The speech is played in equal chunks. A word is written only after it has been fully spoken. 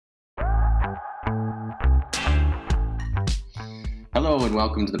Hello and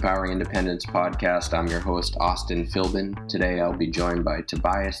welcome to the Powering Independence podcast. I'm your host, Austin Philbin. Today I'll be joined by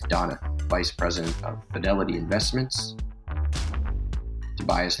Tobias Donna, Vice President of Fidelity Investments.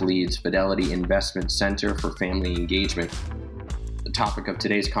 Tobias leads Fidelity Investment Center for Family Engagement. The topic of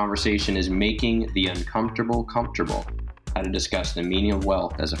today's conversation is making the uncomfortable comfortable, how to discuss the meaning of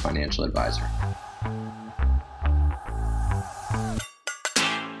wealth as a financial advisor.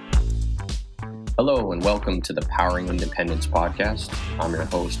 Hello and welcome to the Powering Independence podcast. I'm your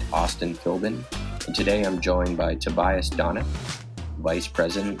host, Austin Philbin, and today I'm joined by Tobias Donna, Vice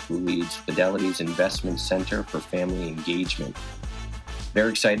President who leads Fidelity's Investment Center for Family Engagement. Very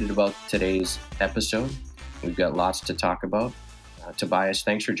excited about today's episode. We've got lots to talk about. Tobias,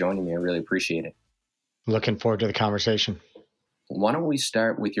 thanks for joining me. I really appreciate it. Looking forward to the conversation. Why don't we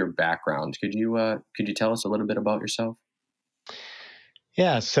start with your background? Could you tell us a little bit about yourself?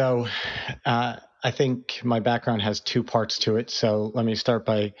 Yeah, so I think my background has two parts to it. So let me start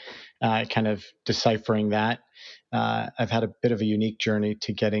by kind of deciphering that. I've had a bit of a unique journey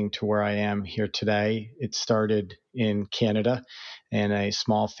to getting to where I am here today. It started in Canada in a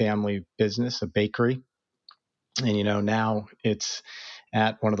small family business, a bakery. And, now it's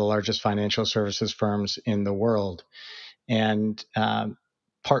at one of the largest financial services firms in the world. And let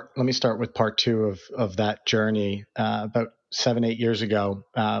me start with part two of that journey. About 7-8 years ago,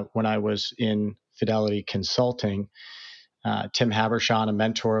 when I was in Fidelity Consulting, Tim Habershan, a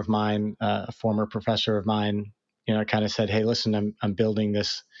mentor of mine, a former professor of mine, kind of said, "Hey, listen, I'm building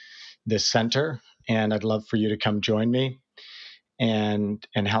this center, and I'd love for you to come join me and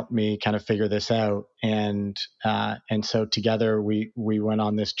help me kind of figure this out." And so together we went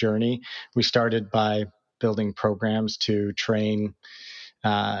on this journey. We started by building programs to train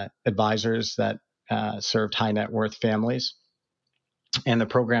advisors that served high net worth families. And the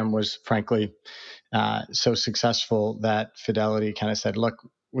program was frankly so successful that Fidelity kind of said, "Look,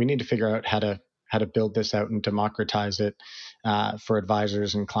 we need to figure out how to build this out and democratize it for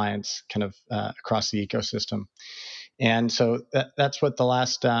advisors and clients kind of across the ecosystem." And so that's what the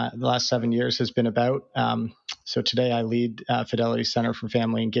last 7 years has been about. So today I lead Fidelity Center for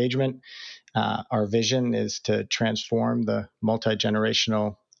Family Engagement. Our vision is to transform the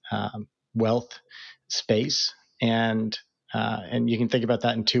multi-generational wealth space, and you can think about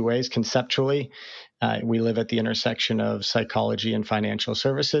that in two ways. Conceptually, we live at the intersection of psychology and financial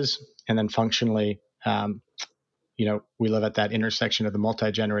services, and then functionally, we live at that intersection of the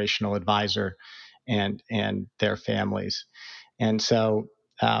multi-generational advisor and their families. And so,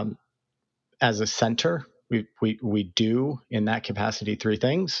 as a center, we do in that capacity three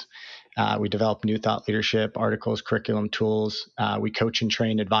things. We develop new thought leadership, articles, curriculum, tools. We coach and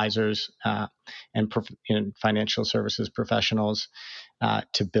train advisors and financial services professionals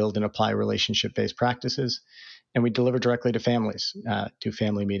to build and apply relationship-based practices. And we deliver directly to families, do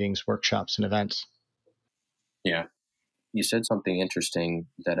family meetings, workshops, and events. Yeah. You said something interesting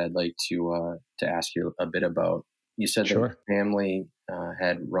that I'd like to ask you a bit about. You said that your family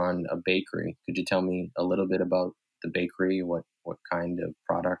had run a bakery. Could you tell me a little bit about the bakery? What kind of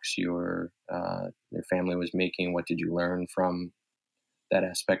products your family was making? What did you learn from that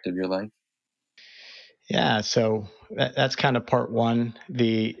aspect of your life? Yeah, so that's kind of part one.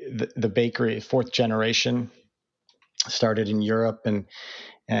 The bakery, fourth generation, started in Europe and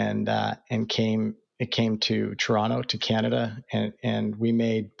came to Toronto, to Canada, and we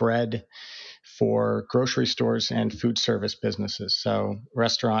made bread for grocery stores and food service businesses. So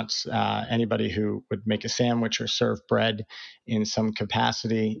restaurants, anybody who would make a sandwich or serve bread in some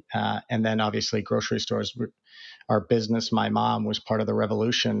capacity, and then obviously grocery stores. Our business, my mom was part of the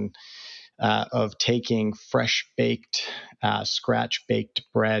revolution of taking fresh baked, scratch baked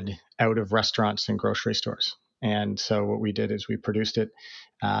bread out of restaurants and grocery stores. And so what we did is we produced it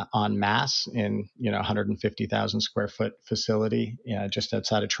en masse in 150,000 square foot facility just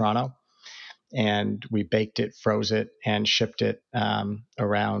outside of Toronto. And we baked it, froze it, and shipped it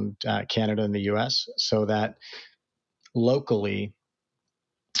around Canada and the U.S. so that locally,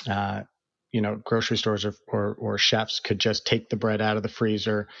 grocery stores or chefs could just take the bread out of the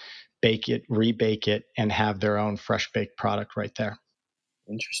freezer, bake it, rebake it, and have their own fresh baked product right there.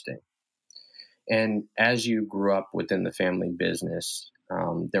 Interesting. And as you grew up within the family business,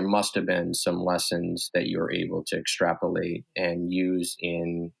 there must have been some lessons that you were able to extrapolate and use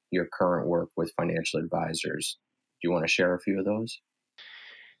in your current work with financial advisors. Do you want to share a few of those?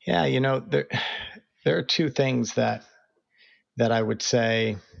 Yeah, there are two things that I would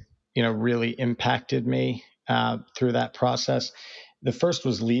say, really impacted me through that process. The first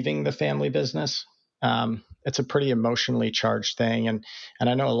was leaving the family business. It's a pretty emotionally charged thing, and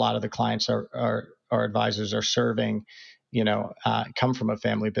I know a lot of the clients our advisors are serving come from a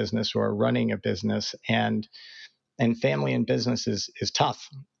family business or running a business, and family and business is tough.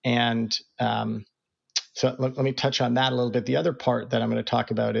 And so let me touch on that a little bit. The other part that I'm going to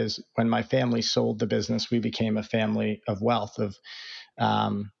talk about is when my family sold the business, we became a family of wealth,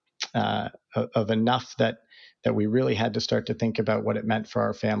 um, of enough that we really had to start to think about what it meant for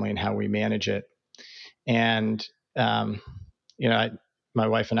our family and how we manage it. And um, my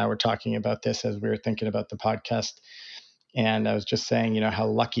wife and I were talking about this as we were thinking about the podcast, and I was just saying, how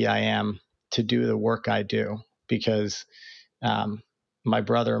lucky I am to do the work I do, because my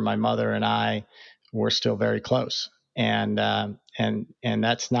brother, my mother, and I were still very close, and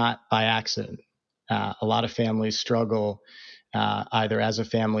that's not by accident. A lot of families struggle either as a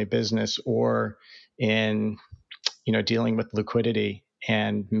family business or in dealing with liquidity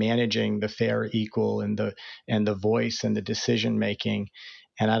and managing the fair, equal, and the voice and the decision making.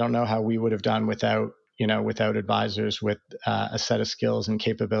 And I don't know how we would have done without advisors with a set of skills and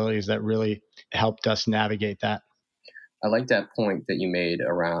capabilities that really helped us navigate that. I like that point that you made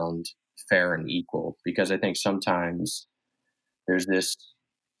around fair and equal, because I think sometimes there's this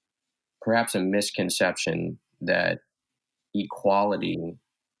perhaps a misconception that equality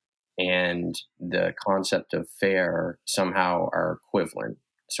and the concept of fair somehow are equivalent.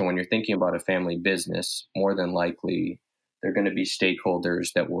 So when you're thinking about a family business, more than likely there are going to be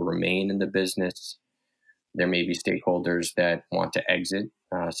stakeholders that will remain in the business. There may be stakeholders that want to exit,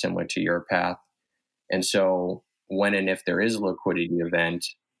 similar to your path. And so when and if there is a liquidity event,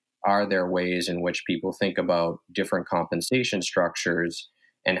 are there ways in which people think about different compensation structures,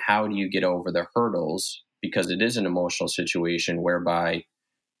 and how do you get over the hurdles? Because it is an emotional situation whereby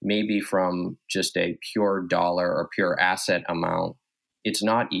maybe from just a pure dollar or pure asset amount, it's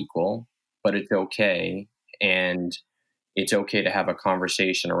not equal, but it's okay. And it's okay to have a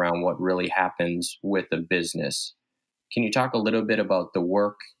conversation around what really happens with the business. Can you talk a little bit about the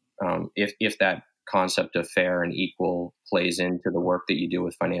work, if that concept of fair and equal plays into the work that you do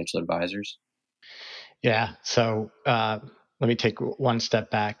with financial advisors? Yeah. So let me take one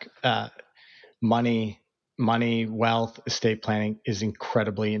step back. Money, wealth, estate planning is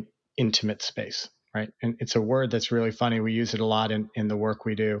incredibly intimate space, right? And it's a word that's really funny. We use it a lot in the work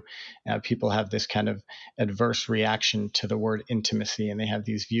we do. People have this kind of adverse reaction to the word intimacy, and they have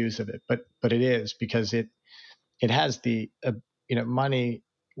these views of it. But it is, because it has the money,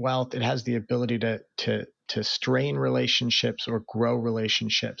 wealth. It has the ability to strain relationships or grow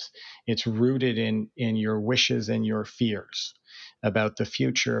relationships. It's rooted in your wishes and your fears about the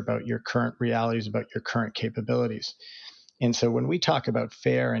future, about your current realities, about your current capabilities. And so when we talk about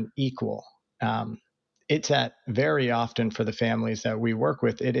fair and equal, it's at very often for the families that we work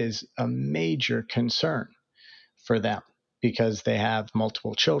with, it is a major concern for them, because they have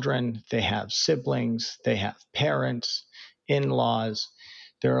multiple children, they have siblings, they have parents, in laws.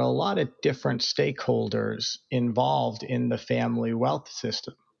 There are a lot of different stakeholders involved in the family wealth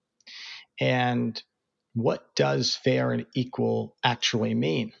system. And what does fair and equal actually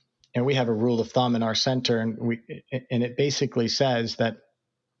mean? And we have a rule of thumb in our center, and it basically says that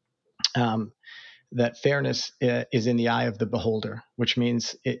that fairness is in the eye of the beholder, which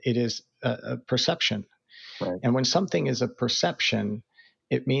means it is a perception. Right. And when something is a perception,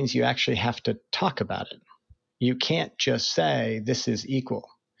 it means you actually have to talk about it. You can't just say this is equal.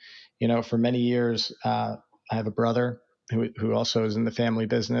 For many years, I have a brother who also is in the family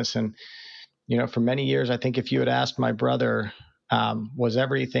business, and for many years, I think if you had asked my brother, was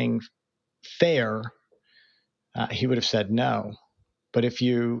everything fair, he would have said no. But if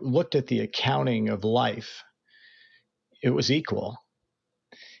you looked at the accounting of life, it was equal.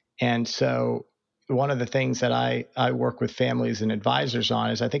 And so one of the things that I work with families and advisors on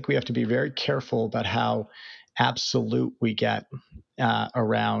is I think we have to be very careful about how absolute we get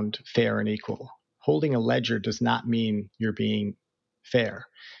around fair and equal. Holding a ledger does not mean you're being fair.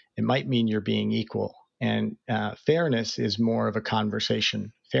 It might mean you're being equal. And fairness is more of a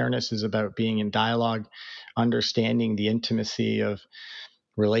conversation. Fairness is about being in dialogue, understanding the intimacy of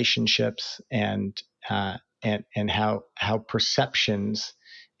relationships, and how perceptions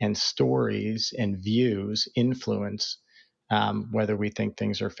and stories and views influence whether we think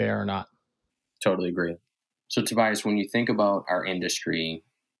things are fair or not. Totally agree. So, Tobias, when you think about our industry,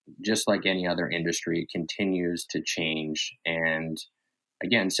 just like any other industry, it continues to change. And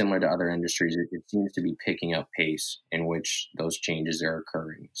again, similar to other industries, it seems to be picking up pace in which those changes are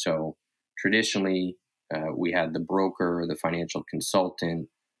occurring. So, traditionally, we had the broker, the financial consultant,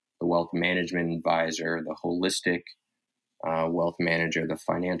 the wealth management advisor, the holistic wealth manager, the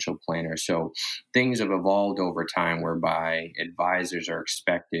financial planner. So things have evolved over time whereby advisors are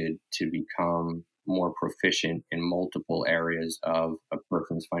expected to become more proficient in multiple areas of a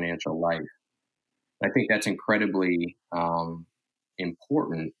person's financial life. I think that's incredibly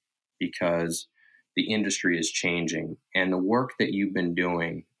important because the industry is changing, and the work that you've been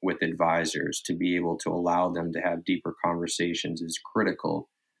doing with advisors to be able to allow them to have deeper conversations is critical.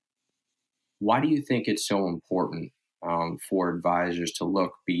 Why do you think it's so important for advisors to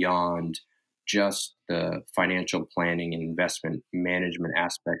look beyond just the financial planning and investment management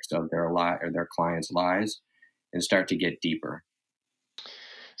aspects of or their clients' lives and start to get deeper?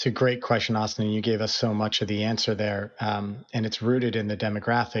 It's a great question, Austin. And you gave us so much of the answer there, and it's rooted in the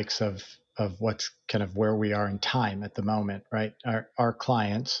demographics of what's kind of where we are in time at the moment, right? Our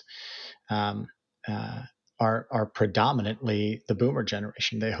clients um, uh, are predominantly the boomer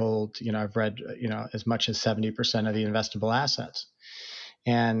generation. They hold, I've read, as much as 70% of the investable assets.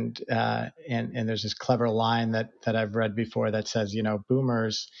 And there's this clever line that I've read before that says,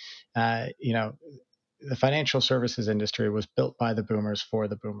 boomers, the financial services industry was built by the boomers for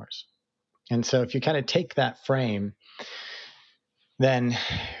the boomers. And so if you kind of take that frame, then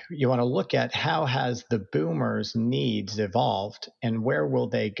you want to look at how has the boomers' needs evolved and where will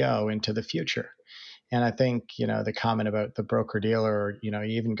they go into the future. And I think, the comment about the broker dealer, or, you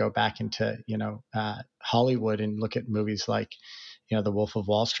even go back into, Hollywood and look at movies like, The Wolf of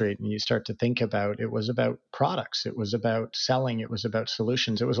Wall Street, and you start to think about it was about products, it was about selling, it was about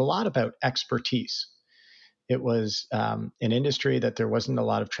solutions, it was a lot about expertise. It was an industry that there wasn't a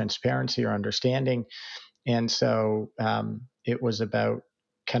lot of transparency or understanding. And so it was about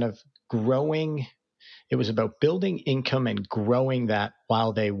kind of growing, it was about building income and growing that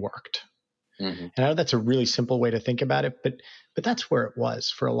while they worked. Mm-hmm. And I know that's a really simple way to think about it, but that's where it was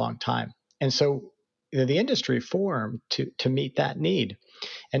for a long time. And so the industry formed to meet that need.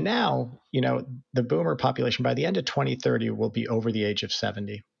 And now, the boomer population by the end of 2030 will be over the age of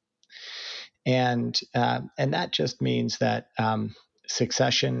 70. And that just means that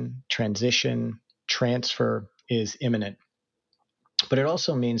succession, transition, transfer is imminent. But it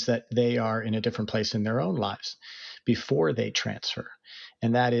also means that they are in a different place in their own lives before they transfer.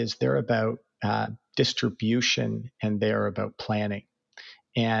 And that is, they're about distribution and they're about planning.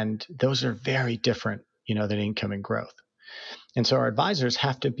 And those are very different, than income and growth. And so our advisors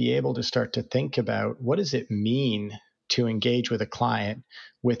have to be able to start to think about, what does it mean to engage with a client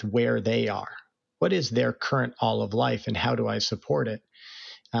with where they are? What is their current all of life and how do I support it?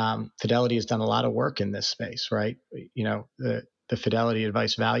 Fidelity has done a lot of work in this space, right? The Fidelity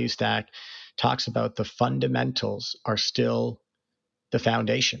Advice Value Stack talks about the fundamentals are still the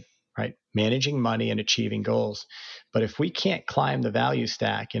foundation, right? Managing money and achieving goals. But if we can't climb the value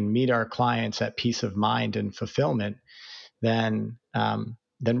stack and meet our clients at peace of mind and fulfillment, then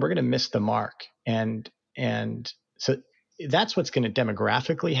we're going to miss the mark. And so that's what's going to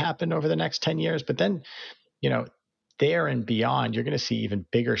demographically happen over the next 10 years. But then, there and beyond, you're going to see even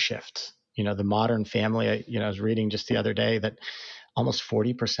bigger shifts. The modern family, I was reading just the other day that almost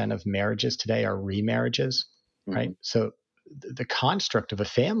 40% of marriages today are remarriages, right? Mm-hmm. So the construct of a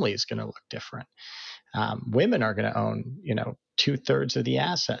family is going to look different. Women are going to own, 2/3 of the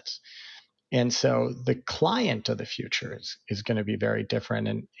assets. And so the client of the future is going to be very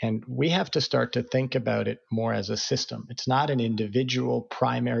different. And we have to start to think about it more as a system. It's not an individual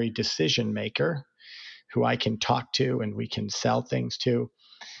primary decision maker who I can talk to and we can sell things to.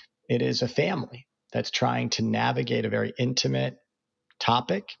 It is a family that's trying to navigate a very intimate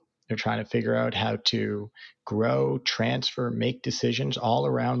topic. They're trying to figure out how to grow, transfer, make decisions all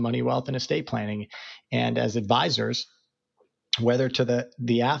around money, wealth, and estate planning. And as advisors, whether to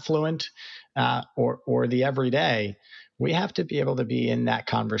the affluent or the everyday, we have to be able to be in that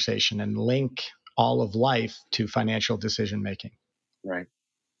conversation and link all of life to financial decision making. Right.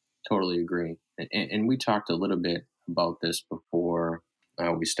 Totally agree. And we talked a little bit about this before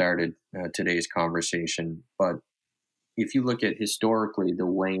we started today's conversation. But if you look at historically the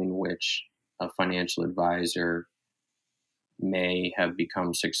way in which a financial advisor may have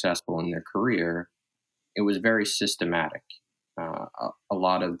become successful in their career, it was very systematic. A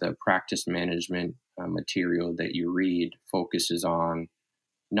lot of the practice management material that you read focuses on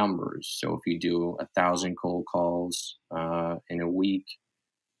numbers. So if you do 1,000 cold calls in a week,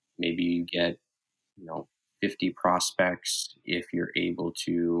 maybe you get 50 prospects. If you're able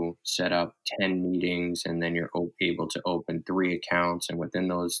to set up 10 meetings and then you're able to open 3 accounts, and within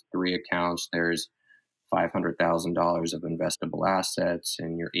those 3 accounts there's $500,000 of investable assets,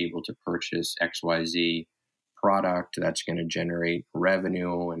 and you're able to purchase XYZ product that's going to generate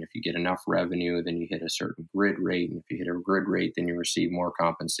revenue. And if you get enough revenue, then you hit a certain grid rate. And if you hit a grid rate, then you receive more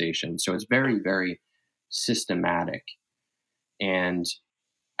compensation. So it's very, very systematic. And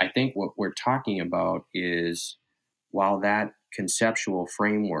I think what we're talking about is, while that conceptual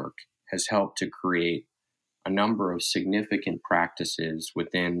framework has helped to create a number of significant practices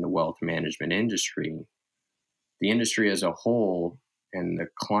within the wealth management industry, the industry as a whole and the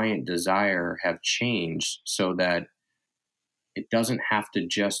client desire have changed so that it doesn't have to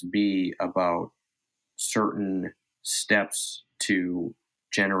just be about certain steps to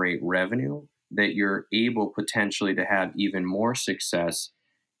generate revenue, that you're able potentially to have even more success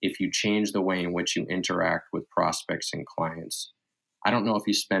if you change the way in which you interact with prospects and clients. I don't know if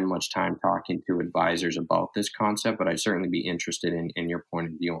you spend much time talking to advisors about this concept, but I'd certainly be interested in your point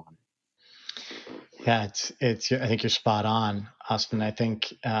of view on it. Yeah, it's. I think you're spot on, Austin. I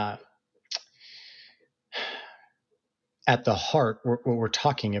think at the heart, what we're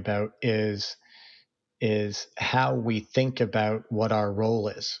talking about is how we think about what our role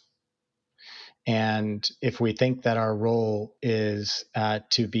is. And if we think that our role is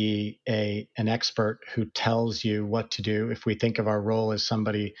to be an expert who tells you what to do, if we think of our role as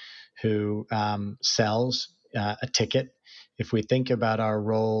somebody who sells a ticket, if we think about our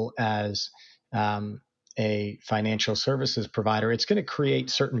role as a financial services provider, it's going to create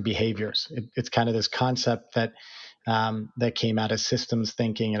certain behaviors. It's kind of this concept that that came out of systems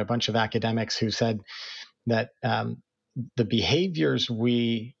thinking and a bunch of academics who said that the behaviors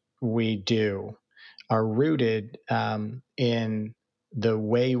we do are rooted in the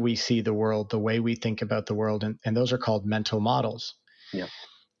way we see the world, the way we think about the world, and those are called mental models. Yeah.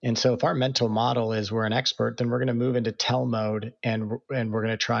 And so if our mental model is we're an expert, then we're going to move into tell mode, and we're going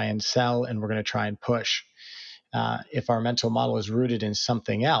to try and sell, and we're going to try and push. If our mental model is rooted in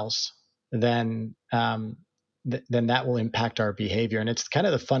something else, then then that will impact our behavior. And it's kind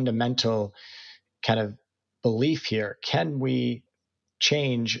of the fundamental kind of belief here. Can we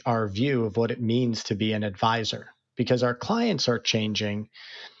change our view of what it means to be an advisor? Because our clients are changing.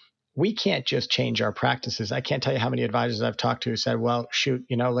 We can't just change our practices. I can't tell you how many advisors I've talked to who said, well, shoot,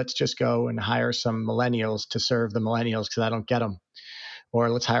 let's just go and hire some millennials to serve the millennials because I don't get them. Or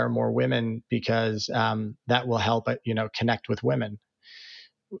let's hire more women because that will help, connect with women.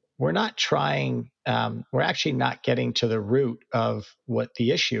 We're not trying, we're actually not getting to the root of what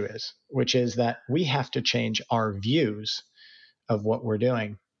the issue is, which is that we have to change our views of what we're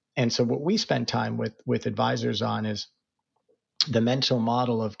doing. And so what we spend time with advisors on is the mental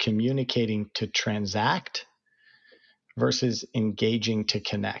model of communicating to transact versus engaging to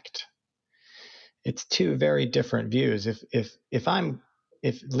connect. It's two very different views.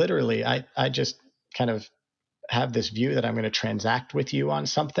 If literally I just kind of have this view that I'm going to transact with you on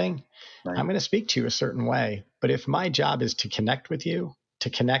something, right, I'm going to speak to you a certain way. But if my job is to connect with you, to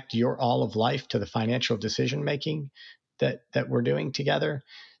connect your all of life to the financial decision making that we're doing together,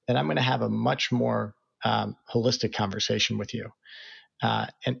 then I'm going to have a much more holistic conversation with you.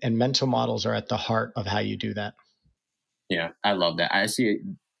 And mental models are at the heart of how you do that. Yeah, I love that. I see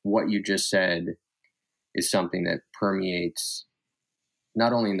what you just said is something that permeates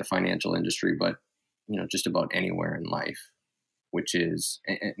not only in the financial industry, but just about anywhere in life, which is,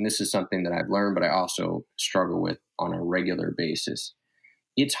 and this is something that I've learned, but I also struggle with on a regular basis.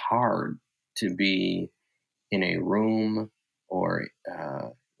 It's hard to be in a room or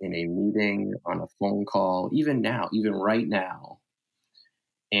in a meeting, on a phone call, even right now,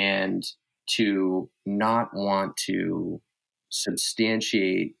 and to not want to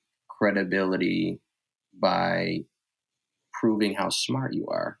substantiate credibility by proving how smart you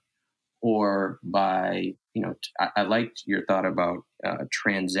are, or by, I liked your thought about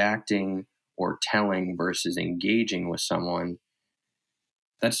transacting or telling versus engaging with someone.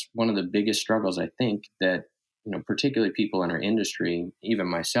 That's one of the biggest struggles I think that, particularly people in our industry, even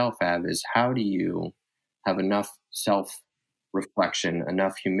myself, have, is how do you have enough self reflection,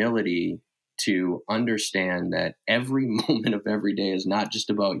 enough humility to understand that every moment of every day is not just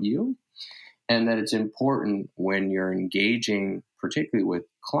about you, and that it's important when you're engaging, particularly with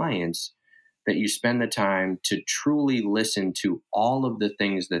clients, that you spend the time to truly listen to all of the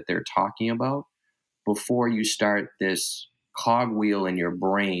things that they're talking about before you start this cogwheel in your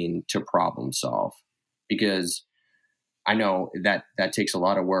brain to problem solve. Because I know that takes a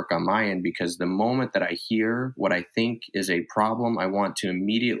lot of work on my end, because the moment that I hear what I think is a problem, I want to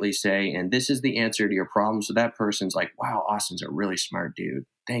immediately say, and this is the answer to your problem. So that person's like, wow, Austin's a really smart dude.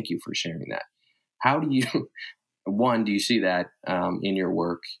 Thank you for sharing that. How do you, one, do you see that in your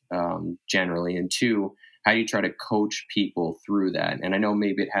work generally? And two, how do you try to coach people through that? And I know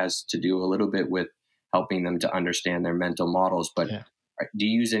maybe it has to do a little bit with helping them to understand their mental models, but do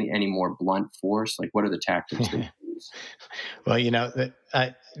you use any more blunt force? Like, what are the tactics? Well,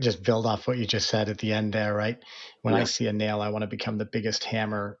 I just build off what you just said at the end there, right? When I Yeah. see a nail, I want to become the biggest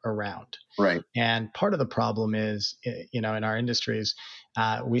hammer around. Right. And part of the problem is, in our industries,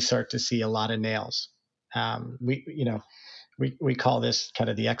 we start to see a lot of nails. We call this kind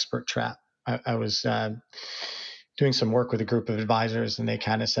of the expert trap. I was doing some work with a group of advisors, and they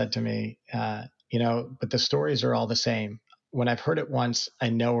kind of said to me, but the stories are all the same. When I've heard it once, I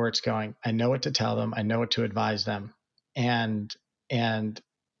know where it's going. I know what to tell them. I know what to advise them, and and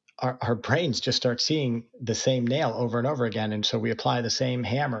our brains just start seeing the same nail over and over again, and so we apply the same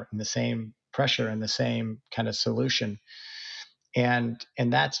hammer and the same pressure and the same kind of solution, and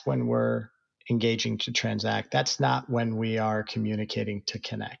that's when we're engaging to transact. That's not when we are communicating to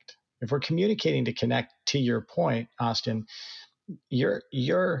connect. If we're communicating to connect, to your point, Austin, you're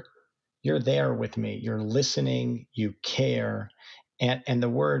there with me. You're listening. You care, and the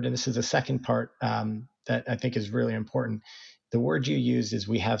word, and this is the second part that I think is really important. The word you use is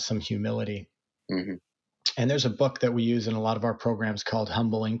we have some humility. Mm-hmm. And there's a book that we use in a lot of our programs called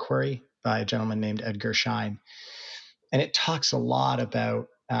Humble Inquiry by a gentleman named Edgar Schein. And it talks a lot about,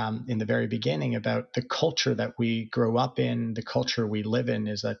 in the very beginning, about the culture that we grow up in. The culture we live in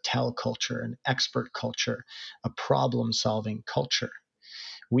is a tell culture, an expert culture, a problem solving culture.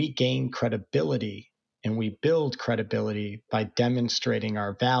 We gain credibility and we build credibility by demonstrating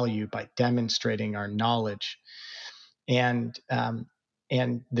our value, by demonstrating our knowledge. And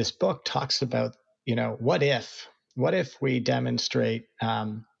this book talks about, what if we demonstrate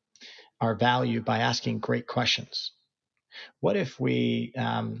our value by asking great questions? What if we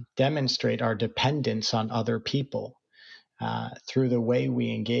demonstrate our dependence on other people through the way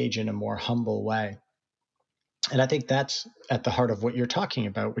we engage in a more humble way? And I think that's at the heart of what you're talking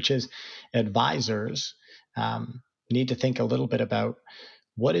about, which is advisors need to think a little bit about,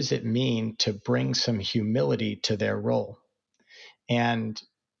 what does it mean to bring some humility to their role? And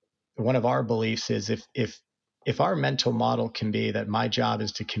one of our beliefs is, if our mental model can be that my job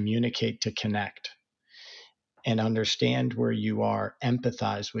is to communicate to connect and understand where you are,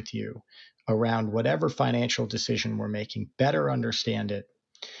 empathize with you around whatever financial decision we're making, better understand it,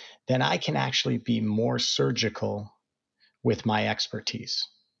 then I can actually be more surgical with my expertise.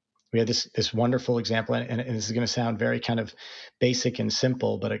 We had this wonderful example, and this is going to sound very kind of basic and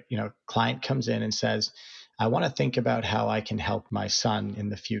simple, but a client comes in and says, I want to think about how I can help my son in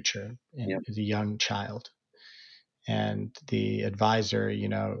the future, and Yep. as a young child. And the advisor,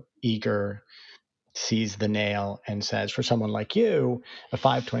 eager, sees the nail and says, for someone like you, a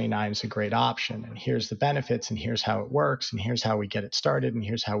 529 is a great option. And here's the benefits, and here's how it works, and here's how we get it started, and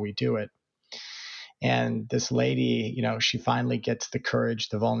here's how we do it. And this lady, she finally gets the courage,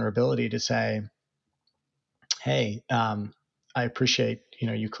 the vulnerability to say, hey, I appreciate,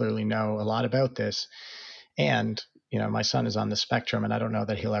 you clearly know a lot about this. And, my son is on the spectrum, and I don't know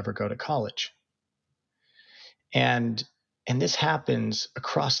that he'll ever go to college. And this happens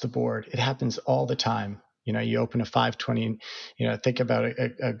across the board. It happens all the time. You open a 520, think about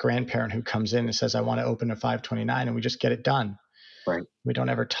a grandparent who comes in and says, I want to open a 529, and we just get it done. Right. We don't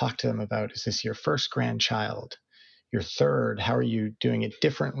ever talk to them about, is this your first grandchild, your third? How are you doing it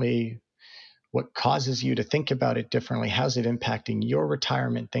differently? What causes you to think about it differently? How's it impacting your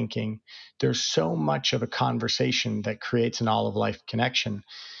retirement thinking? There's so much of a conversation that creates an all of life connection.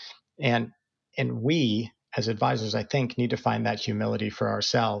 And we, as advisors, I think, need to find that humility for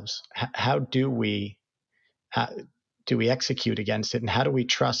ourselves. How do we execute against it, and how do we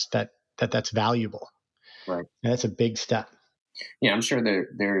trust that that's valuable? Right. And that's a big step. Yeah, I'm sure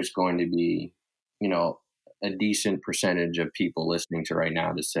there's going to be, a decent percentage of people listening to right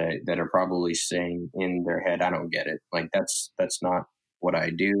now to say that are probably saying in their head, I don't get it. Like that's not what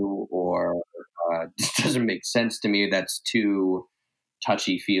I do, or this doesn't make sense to me. That's too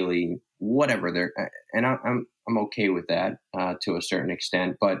touchy feely, whatever. And I'm okay with that to a certain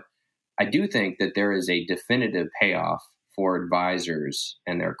extent, but I do think that there is a definitive payoff for advisors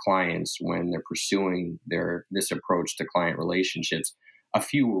and their clients when they're pursuing this approach to client relationships. A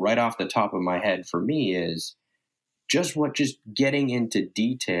few right off the top of my head for me is just getting into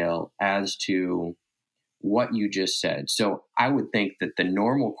detail as to what you just said. So I would think that the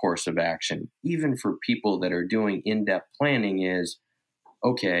normal course of action, even for people that are doing in-depth planning, is,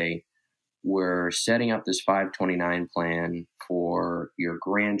 okay, we're setting up this 529 plan for your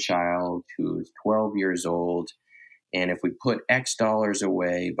grandchild who's 12 years old. And if we put X dollars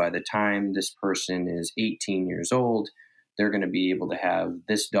away, by the time this person is 18 years old, they're going to be able to have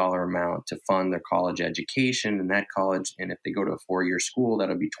this dollar amount to fund their college education and that college. And if they go to a 4-year school,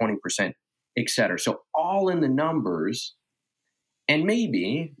 that'll be 20%, et cetera. So all in the numbers. And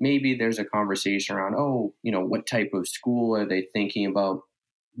maybe there's a conversation around, oh, what type of school are they thinking about?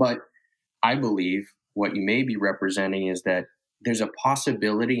 But I believe what you may be representing is that there's a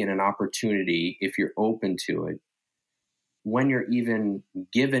possibility and an opportunity, if you're open to it, when you're even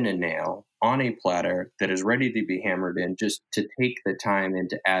given a nail on a platter that is ready to be hammered in, just to take the time and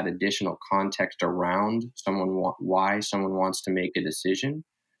to add additional context around why someone wants to make a decision.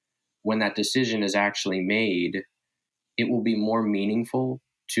 When that decision is actually made, it will be more meaningful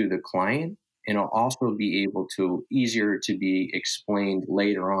to the client, and it'll also be able to easier to be explained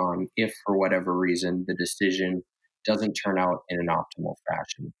later on if for whatever reason the decision doesn't turn out in an optimal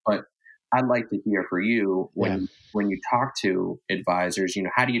fashion. But I'd like to hear for you Yeah. when you talk to advisors,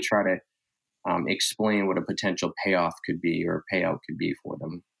 how do you try to explain what a potential payoff could be or payout could be for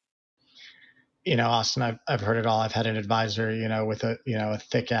them? Austin, I've heard it all. I've had an advisor, with a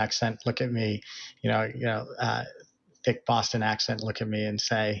thick accent look at me, thick Boston accent look at me and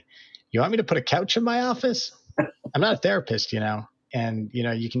say, "You want me to put a couch in my office? I'm not a therapist, And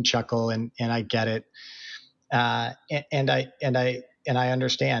you can chuckle, and I get it, and I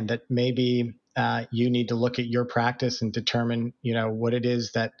understand that maybe you need to look at your practice and determine, what it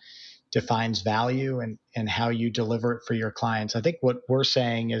is that defines value and how you deliver it for your clients. I think what we're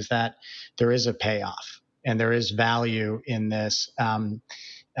saying is that there is a payoff and there is value in this.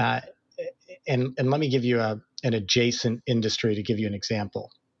 Uh, and let me give you an adjacent industry to give you an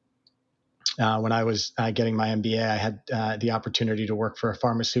example. When I was getting my MBA, I had the opportunity to work for a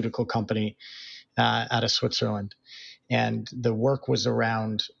pharmaceutical company out of Switzerland. And the work was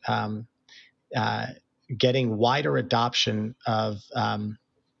around uh, getting wider adoption of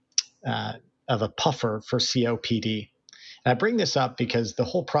a puffer for COPD. And I bring this up because the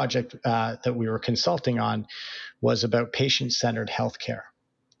whole project that we were consulting on was about patient-centered healthcare.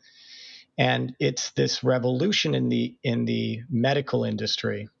 And it's this revolution in the medical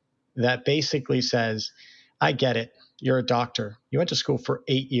industry that basically says, I get it. You're a doctor. You went to school for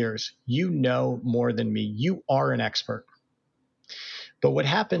 8 years. You know more than me. You are an expert. But what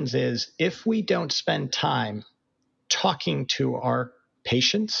happens is if we don't spend time talking to our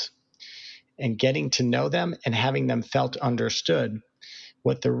patients and getting to know them and having them felt understood,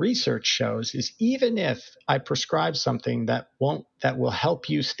 what the research shows is even if I prescribe something that will help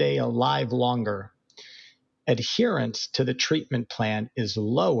you stay alive longer, adherence to the treatment plan is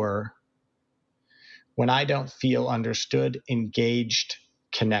lower when I don't feel understood, engaged,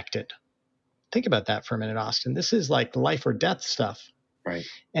 connected. Think about that for a minute, Austin. This is like life or death stuff. Right.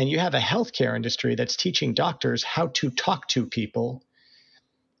 And you have a healthcare industry that's teaching doctors how to talk to people,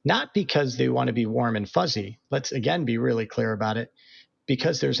 not because they want to be warm and fuzzy. Let's again be really clear about it,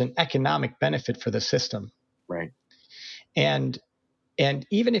 because there's an economic benefit for the system. Right. And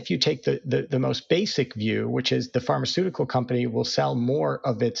even if you take the most basic view, which is the pharmaceutical company will sell more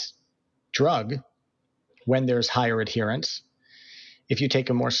of its drug when there's higher adherence. If you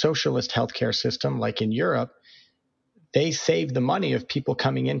take a more socialist healthcare system like in Europe, they save the money of people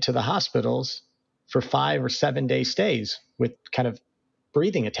coming into the hospitals for 5 or 7 day stays with kind of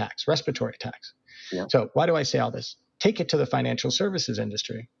breathing attacks, respiratory attacks. Yeah. So why do I say all this? Take it to the financial services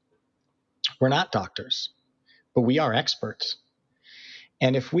industry. We're not doctors, but we are experts.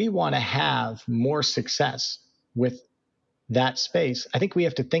 And if we want to have more success with that space, I think we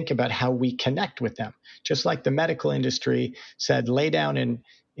have to think about how we connect with them. Just like the medical industry said, lay down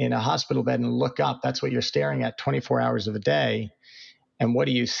in a hospital bed and look up. That's what you're staring at 24 hours of a day. And what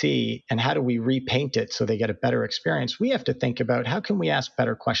do you see? And how do we repaint it so they get a better experience? We have to think about how can we ask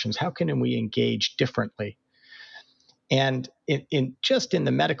better questions? How can we engage differently? And in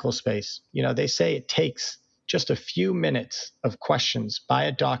the medical space, they say it takes just a few minutes of questions by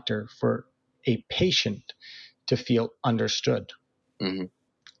a doctor for a patient to feel understood. Mm-hmm.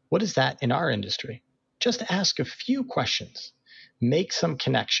 What is that in our industry? Just ask a few questions, make some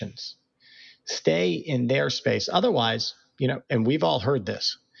connections, stay in their space. Otherwise, and we've all heard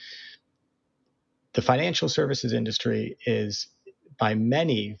this, the financial services industry is by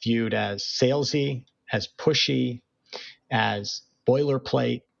many viewed as salesy, as pushy, as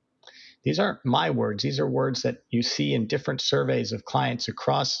boilerplate. These aren't my words. These are words that you see in different surveys of clients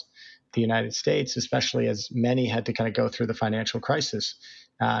across the United States, especially as many had to kind of go through the financial crisis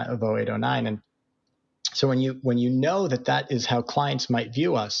of 08, 09. And so when you know that is how clients might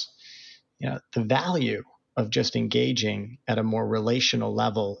view us, the value of just engaging at a more relational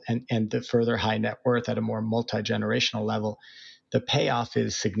level and the further high net worth at a more multi-generational level, the payoff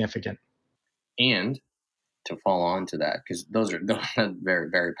is significant. And to fall on to that, because those are very,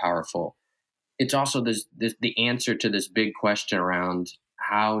 very powerful. It's also the answer to this big question around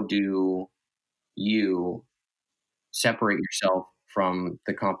how do you separate yourself from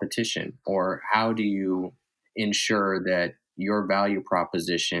the competition? Or how do you ensure that your value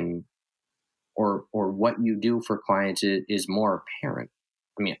proposition or what you do for clients is more apparent?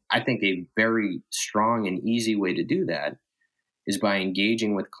 I mean, I think a very strong and easy way to do that is by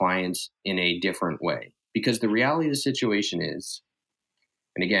engaging with clients in a different way. Because the reality of the situation is,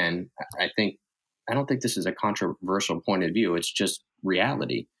 and again, I don't think this is a controversial point of view. It's just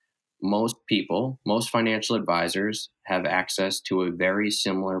reality. Most people, most financial advisors have access to a very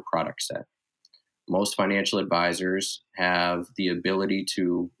similar product set. Most financial advisors have the ability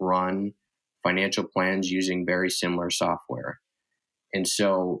to run financial plans using very similar software. And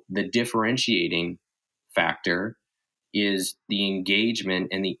so the differentiating factor is the engagement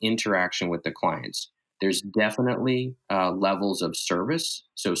and the interaction with the clients. There's definitely levels of service.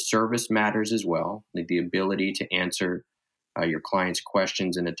 So service matters as well, like the ability to answer your clients'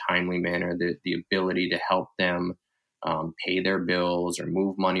 questions in a timely manner, the ability to help them pay their bills or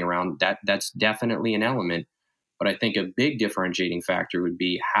move money around. That's definitely an element. But I think a big differentiating factor would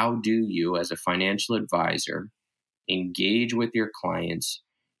be, how do you, as a financial advisor, engage with your clients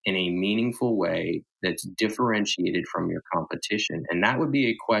in a meaningful way that's differentiated from your competition? And that would be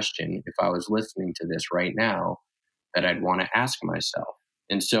a question, if I was listening to this right now, that I'd want to ask myself.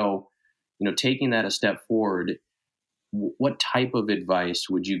 And so, taking that a step forward, what type of advice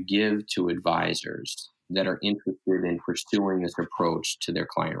would you give to advisors that are interested in pursuing this approach to their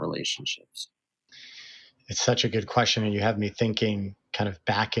client relationships? It's such a good question. And you have me thinking kind of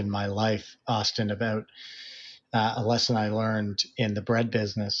back in my life, Austin, about a lesson I learned in the bread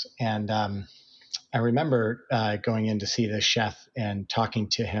business. And I remember going in to see the chef and talking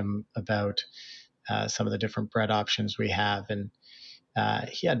to him about some of the different bread options we have. And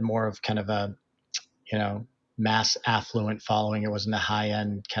he had more of kind of a, mass affluent following. It wasn't a high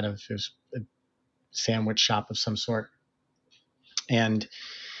end kind of, it was a sandwich shop of some sort. And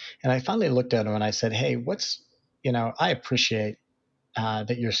I finally looked at him and I said, hey, I appreciate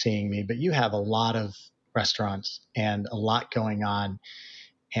that you're seeing me, but you have a lot of restaurants and a lot going on.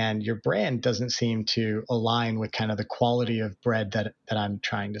 And your brand doesn't seem to align with kind of the quality of bread that I'm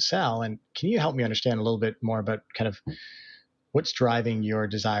trying to sell. And can you help me understand a little bit more about kind of what's driving your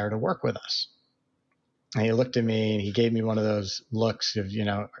desire to work with us? And he looked at me and he gave me one of those looks of,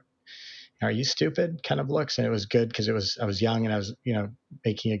 are you stupid kind of looks? And it was good because I was young and I was,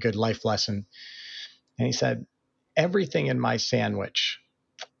 making a good life lesson. And he said, everything in my sandwich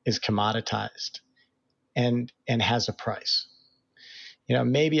is commoditized and has a price.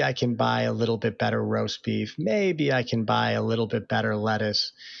 Maybe I can buy a little bit better roast beef. Maybe I can buy a little bit better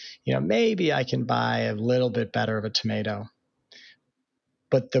lettuce. Maybe I can buy a little bit better of a tomato.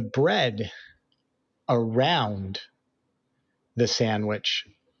 But the bread around the sandwich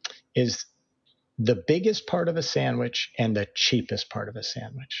is the biggest part of a sandwich and the cheapest part of a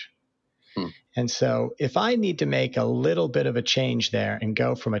sandwich. And so if I need to make a little bit of a change there and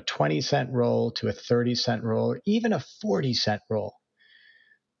go from a 20-cent roll to a 30-cent roll, or even a 40-cent roll,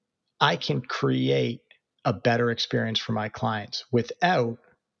 I can create a better experience for my clients without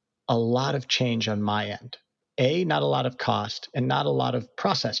a lot of change on my end. Not a lot of cost and not a lot of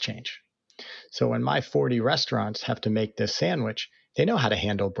process change. So when my 40 restaurants have to make this sandwich, they know how to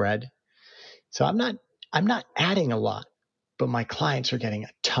handle bread. So I'm not adding a lot, but my clients are getting a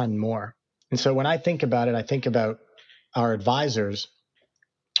ton more. And so when I think about it, I think about our advisors,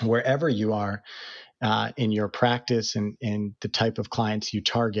 wherever you are in your practice and the type of clients you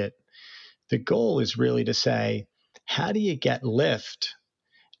target. The goal is really to say, how do you get lift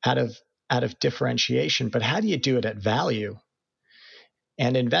out of differentiation, but how do you do it at value?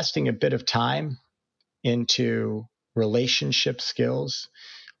 And investing a bit of time into relationship skills,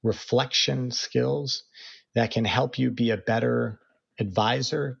 reflection skills that can help you be a better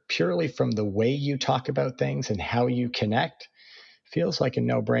advisor purely from the way you talk about things and how you connect feels like a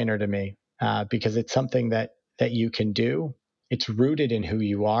no-brainer to me because it's something that you can do. It's rooted in who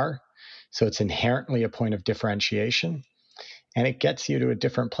you are. So it's inherently a point of differentiation, and it gets you to a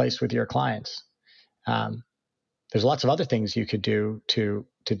different place with your clients. There's lots of other things you could do to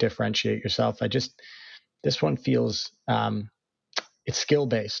differentiate yourself. This one feels it's skill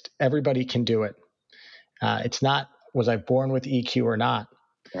based. Everybody can do it. It's not, was I born with EQ or not?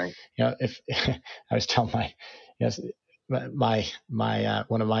 Right. If I was telling my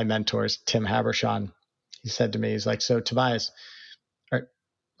one of my mentors, Tim Habershon, he said to me, he's like, so Tobias,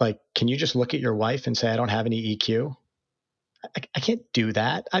 can you just look at your wife and say, I don't have any EQ? I can't do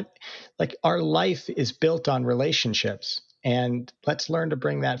that. Our life is built on relationships, and let's learn to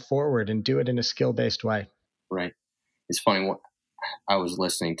bring that forward and do it in a skill-based way. Right. It's funny. I was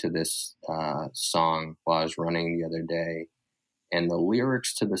listening to this song while I was running the other day, And the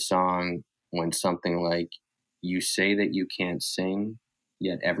lyrics to the song went something like, "You say that you can't sing,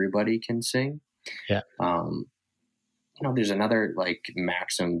 yet everybody can sing." Yeah. There's another like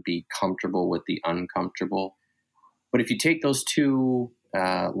maxim: be comfortable with the uncomfortable. But if you take those two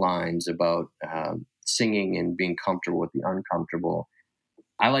lines about singing and being comfortable with the uncomfortable,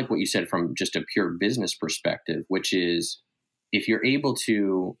 I like what you said from just a pure business perspective, which is if you're able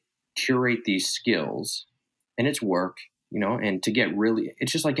to curate these skills, and it's work, and to get really,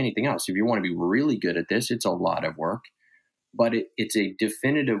 it's just like anything else. If you want to be really good at this, it's a lot of work, but it's a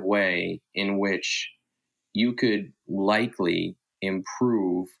definitive way in which you could likely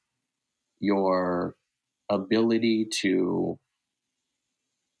improve your ability to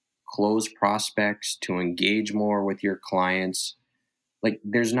close prospects, to engage more with your clients. Like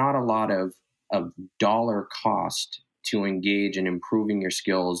there's not a lot of dollar cost to engage in improving your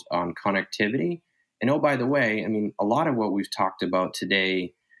skills on connectivity. And oh, by the way, I mean, a lot of what we've talked about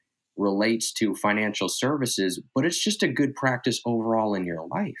today relates to financial services, but it's just a good practice overall in your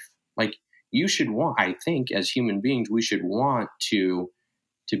life. Like you should want, I think as human beings, we should want to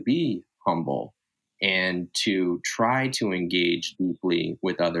be humble and to try to engage deeply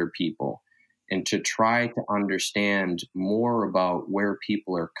with other people and to try to understand more about where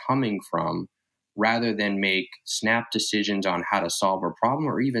people are coming from rather than make snap decisions on how to solve a problem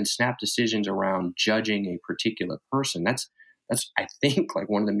or even snap decisions around judging a particular person. That's I think like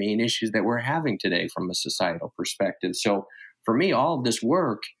one of the main issues that we're having today from a societal perspective. So for me, all of this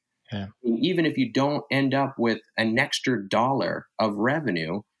work, Yeah. even if you don't end up with an extra dollar of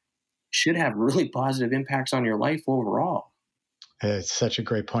revenue, should have really positive impacts on your life overall. It's such a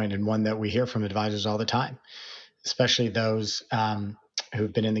great point, and one that we hear from advisors all the time, especially those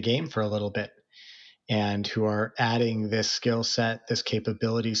who've been in the game for a little bit and who are adding this skill set, this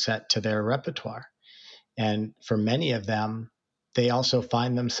capability set to their repertoire. And for many of them, they also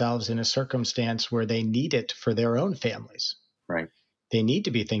find themselves in a circumstance where they need it for their own families. Right. They need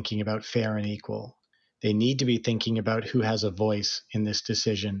to be thinking about fair and equal. They need to be thinking about who has a voice in this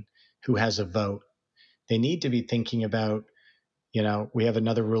decision, who has a vote. They need to be thinking about, we have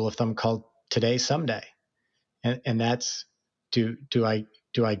another rule of thumb called today, someday. And that's, do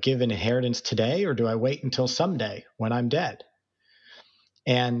I give an inheritance today or do I wait until someday when I'm dead?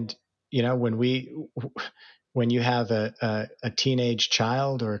 And, when you have a teenage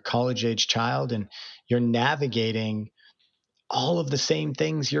child or a college age child and you're navigating all of the same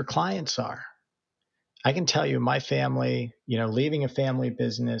things your clients are. I can tell you my family, leaving a family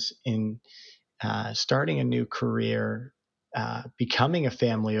business in starting a new career, becoming a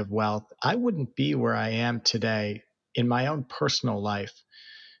family of wealth, I wouldn't be where I am today in my own personal life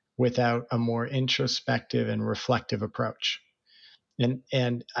without a more introspective and reflective approach.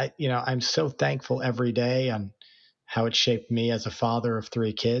 And I'm so thankful every day on how it shaped me as a father of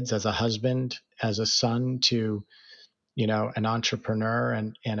 3 kids, as a husband, as a son to, an entrepreneur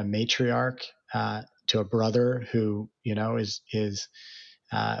and a matriarch, to a brother who, is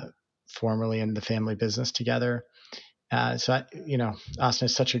formerly in the family business together. Austin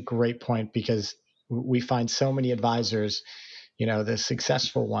is such a great point because we find so many advisors, the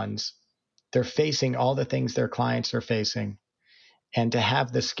successful ones, they're facing all the things their clients are facing. And to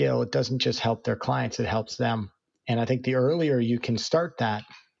have the skill, it doesn't just help their clients, it helps them. And I think the earlier you can start that,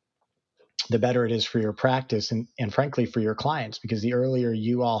 the better it is for your practice and frankly for your clients, because the earlier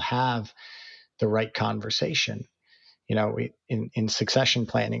you all have the right conversation. We in succession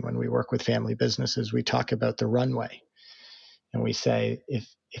planning, when we work with family businesses, we talk about the runway. And we say,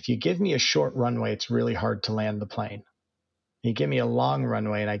 if you give me a short runway, it's really hard to land the plane. You give me a long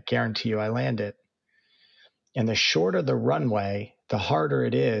runway, and I guarantee you I land it. And the shorter the runway, the harder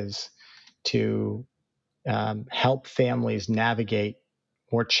it is to help families navigate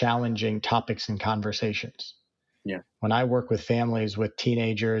more challenging topics and conversations. Yeah. When I work with families with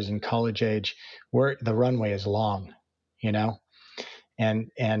teenagers and college age, the runway is long,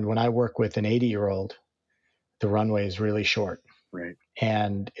 and when I work with an 80-year-old, the runway is really short. Right.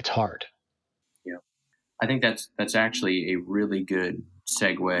 And it's hard. Yeah. I think that's actually a really good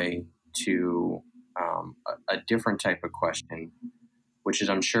segue to a different type of question, which is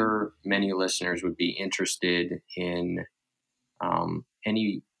I'm sure many listeners would be interested in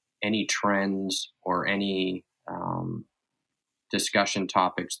any trends or any discussion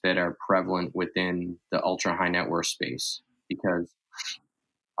topics that are prevalent within the ultra high net worth space. Because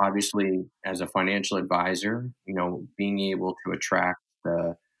obviously, as a financial advisor, being able to attract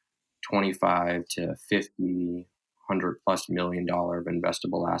the 25 to 50, $100+ million of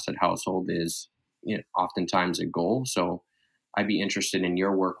investable asset household is oftentimes a goal. So I'd be interested in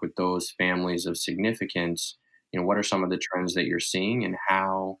your work with those families of significance what are some of the trends that you're seeing, and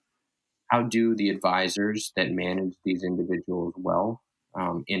how do the advisors that manage these individuals well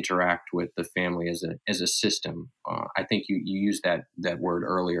interact with the family as a system? I think you used that word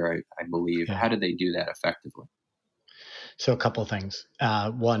earlier, I believe. Yeah. How do they do that effectively? So a couple things.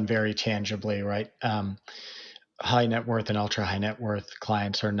 One, very tangibly, right? High net worth and ultra high net worth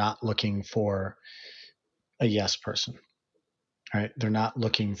clients are not looking for a yes person, right? They're not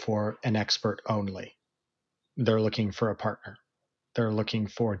looking for an expert only. They're looking for a partner. They're looking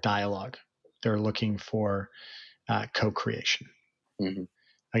for dialogue. They're looking for co-creation. Hmm.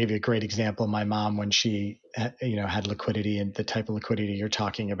 I'll give you a great example. My mom, when she had liquidity and the type of liquidity you're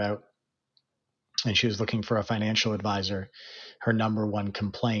talking about, and she was looking for a financial advisor, her number one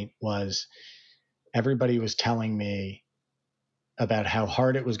complaint was everybody was telling me about how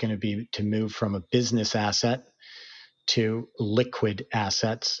hard it was going to be to move from a business asset to liquid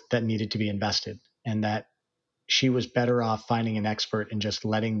assets that needed to be invested, and that she was better off finding an expert and just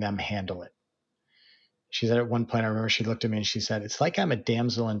letting them handle it. She said at one point, I remember she looked at me and she said, "It's like I'm a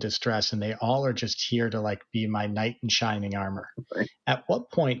damsel in distress and they all are just here to like be my knight in shining armor. Right. At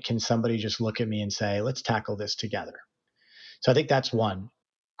what point can somebody just look at me and say, let's tackle this together?" So I think that's one.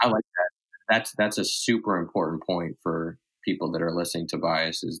 I like that. That's a super important point for people that are listening to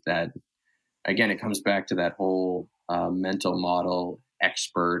Bias. Is that, again, it comes back to that whole mental model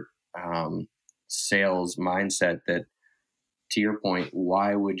expert sales mindset. That, to your point,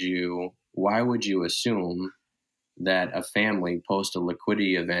 why would you assume that a family post a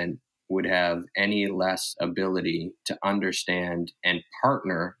liquidity event would have any less ability to understand and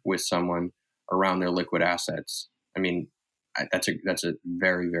partner with someone around their liquid assets? I mean, that's a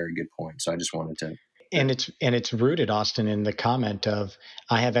very, very good point. So I just wanted to. And it's rooted, Austin, in the comment of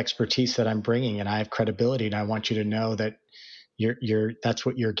I have expertise that I'm bringing and I have credibility and I want you to know that you're that's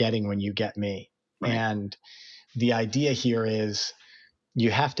what you're getting when you get me. Right. And the idea here is you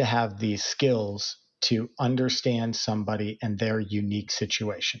have to have these skills to understand somebody and their unique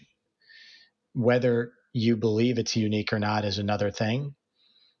situation. Whether you believe it's unique or not is another thing.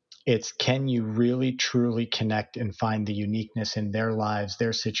 It's can you really truly connect and find the uniqueness in their lives,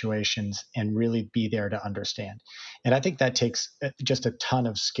 their situations, and really be there to understand. And I think that takes just a ton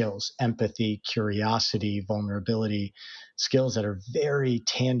of skills: empathy, curiosity, vulnerability, skills that are very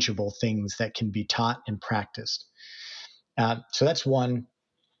tangible things that can be taught and practiced. So that's one.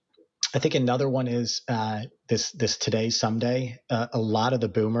 I think another one is this today someday. A lot of the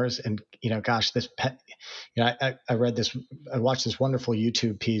boomers, and gosh, I read this, I watched this wonderful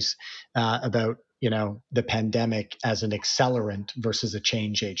YouTube piece about the pandemic as an accelerant versus a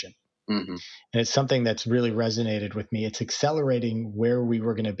change agent, Hmm. and it's something that's really resonated with me. It's accelerating where we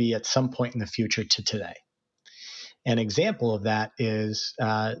were going to be at some point in the future to today. An example of that is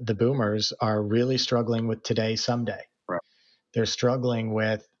the boomers are really struggling with today someday. Right. They're struggling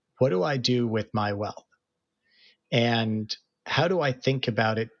with what do I do with my wealth? And how do I think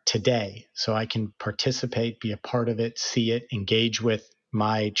about it today so I can participate, be a part of it, see it, engage with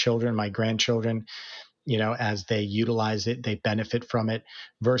my children, my grandchildren, as they utilize it, they benefit from it,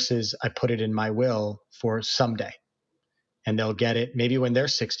 versus I put it in my will for someday and they'll get it maybe when they're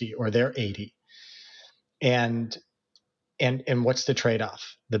 60 or they're 80. And what's the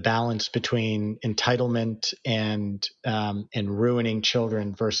trade-off? The balance between entitlement and ruining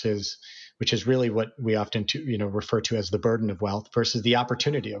children versus, which is really what we often refer to as the burden of wealth, versus the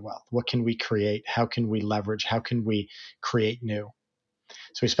opportunity of wealth. What can we create? How can we leverage? How can we create new?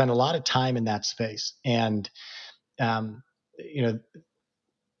 So we spend a lot of time in that space, and um, you know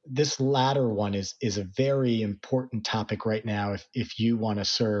this latter one is a very important topic right now if you want to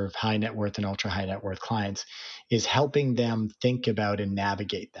serve high net worth and ultra high net worth clients, is helping them think about and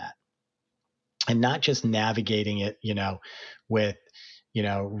navigate that, and not just navigating it with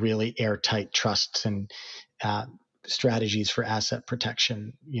really airtight trusts and uh, strategies for asset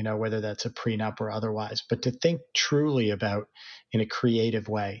protection, whether that's a prenup or otherwise, but to think truly about in a creative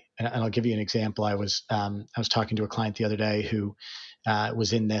way. And I'll give you an example. I was talking to a client the other day who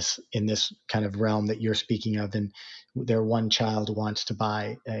was in this kind of realm that you're speaking of, and their one child wants to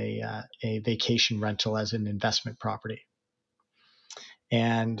buy a vacation rental as an investment property.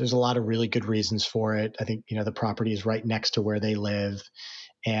 And there's a lot of really good reasons for it. I think the property is right next to where they live,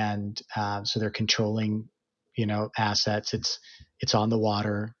 and so they're controlling assets. It's on the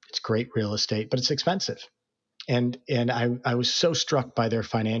water. It's great real estate, but it's expensive. And I was so struck by their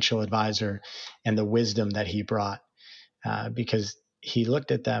financial advisor and the wisdom that he brought, because he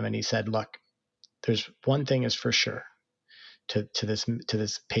looked at them and he said, "Look, there's one thing is for sure to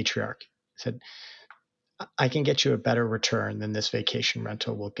this patriarch." He said, "I can get you a better return than this vacation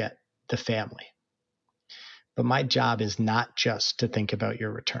rental will get the family. But my job is not just to think about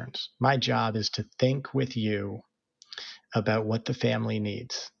your returns. My job is to think with you about what the family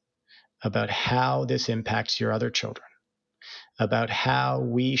needs, about how this impacts your other children, about how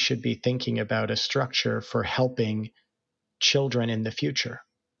we should be thinking about a structure for helping children in the future.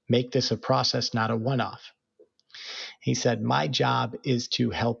 Make this a process, not a one-off. He said, my job is to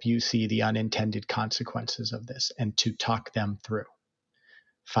help you see the unintended consequences of this and to talk them through.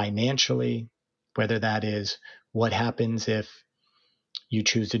 Financially, whether that is what happens if you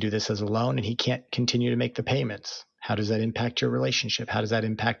choose to do this as a loan and he can't continue to make the payments. How does that impact your relationship? How does that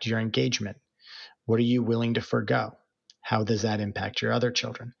impact your engagement? What are you willing to forgo? How does that impact your other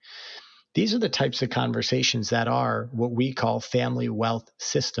children? These are the types of conversations that are what we call family wealth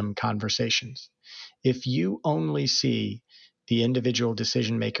system conversations. If you only see the individual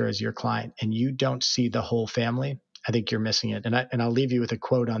decision maker as your client and you don't see the whole family, I think you're missing it. And I'll leave you with a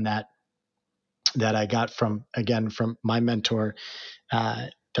quote on that I got from my mentor,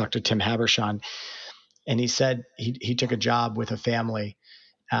 Dr. Tim Habershon. And he said he took a job with a family,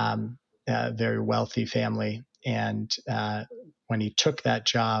 a very wealthy family. And when he took that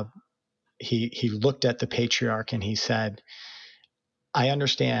job, he looked at the patriarch and he said, I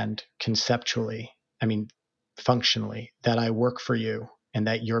understand conceptually, functionally, that I work for you and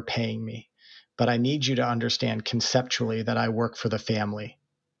that you're paying me. But I need you to understand conceptually that I work for the family.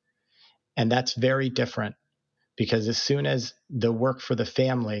 And that's very different, because as soon as the work for the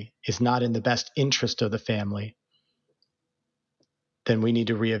family is not in the best interest of the family, then we need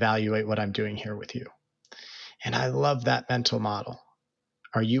to reevaluate what I'm doing here with you. And I love that mental model.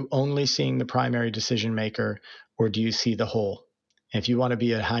 Are you only seeing the primary decision maker, or do you see the whole? And if you want to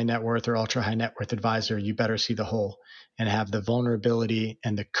be a high net worth or ultra high net worth advisor, you better see the whole and have the vulnerability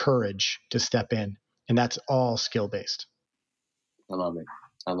and the courage to step in. And that's all skill based. I love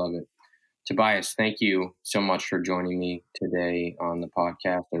it. Tobias, thank you so much for joining me today on the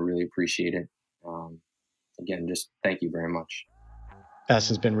podcast. I really appreciate it. Again, just thank you very much. This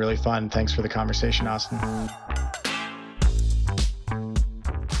has been really fun. Thanks for the conversation, Austin.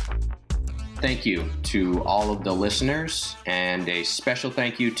 Thank you to all of the listeners, and a special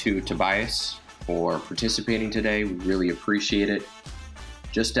thank you to Tobias for participating today. We really appreciate it.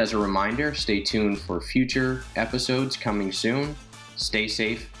 Just as a reminder, stay tuned for future episodes coming soon. Stay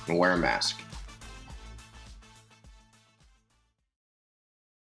safe and wear a mask.